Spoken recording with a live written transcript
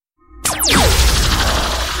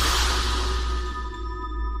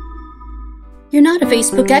You're not a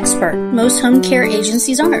Facebook expert. Most home care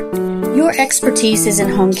agencies aren't. Your expertise is in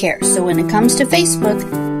home care, so when it comes to Facebook,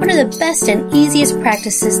 what are the best and easiest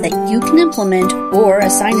practices that you can implement or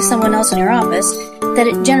assign to someone else in your office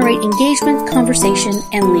that generate engagement, conversation,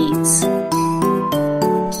 and leads?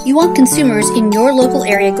 You want consumers in your local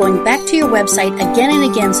area going back to your website again and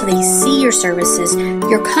again so they see your services,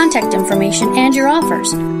 your contact information, and your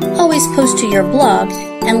offers. Always post to your blog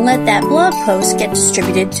and let that blog post get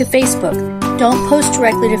distributed to Facebook. Don't post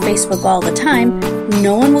directly to Facebook all the time.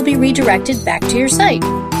 No one will be redirected back to your site.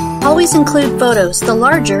 Always include photos. The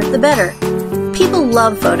larger, the better. People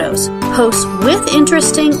love photos. Posts with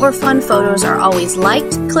interesting or fun photos are always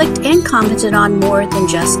liked, clicked, and commented on more than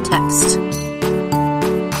just text.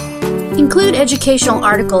 Include educational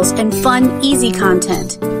articles and fun, easy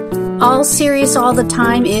content. All serious all the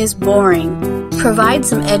time is boring. Provide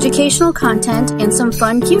some educational content and some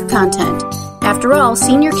fun, cute content. After all,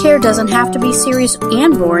 senior care doesn't have to be serious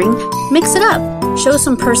and boring. Mix it up. Show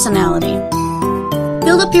some personality.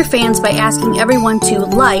 Build up your fans by asking everyone to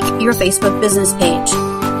like your Facebook business page.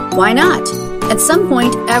 Why not? At some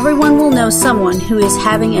point, everyone will know someone who is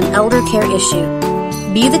having an elder care issue.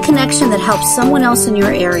 Be the connection that helps someone else in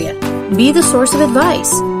your area. Be the source of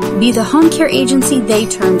advice. Be the home care agency they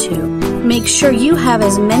turn to. Make sure you have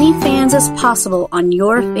as many fans as possible on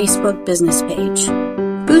your Facebook business page.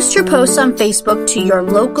 Boost your posts on Facebook to your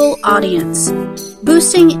local audience.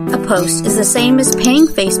 Boosting a post is the same as paying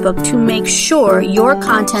Facebook to make sure your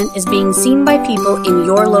content is being seen by people in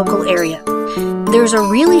your local area. There's a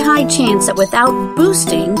really high chance that without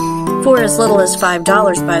boosting, for as little as $5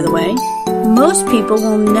 by the way, most people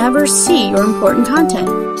will never see your important content.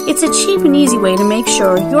 It's a cheap and easy way to make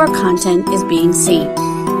sure your content is being seen.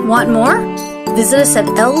 Want more? Visit us at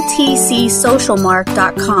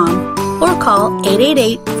ltcsocialmark.com or call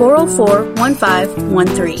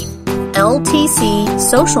 888-404-1513.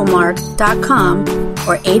 ltcsocialmark.com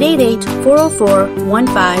or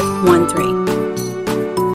 888-404-1513.